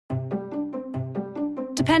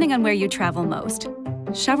depending on where you travel most.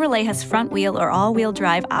 Chevrolet has front-wheel or all-wheel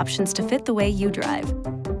drive options to fit the way you drive.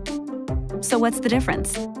 So what's the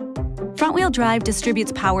difference? Front-wheel drive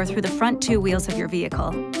distributes power through the front two wheels of your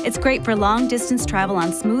vehicle. It's great for long-distance travel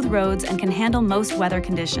on smooth roads and can handle most weather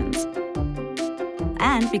conditions.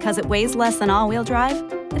 And because it weighs less than all-wheel drive,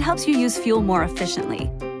 it helps you use fuel more efficiently.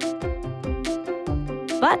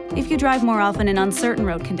 But if you drive more often in uncertain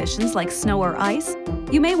road conditions like snow or ice,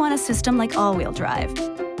 you may want a system like all-wheel drive.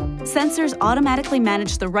 Sensors automatically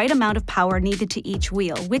manage the right amount of power needed to each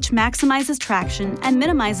wheel, which maximizes traction and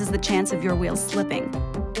minimizes the chance of your wheels slipping.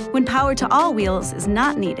 When power to all wheels is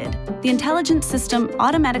not needed, the intelligent system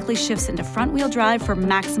automatically shifts into front-wheel drive for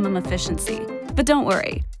maximum efficiency. But don't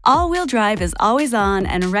worry, all-wheel drive is always on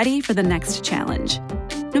and ready for the next challenge.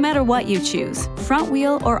 No matter what you choose,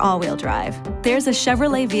 front-wheel or all-wheel drive, there's a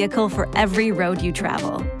Chevrolet vehicle for every road you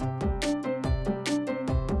travel.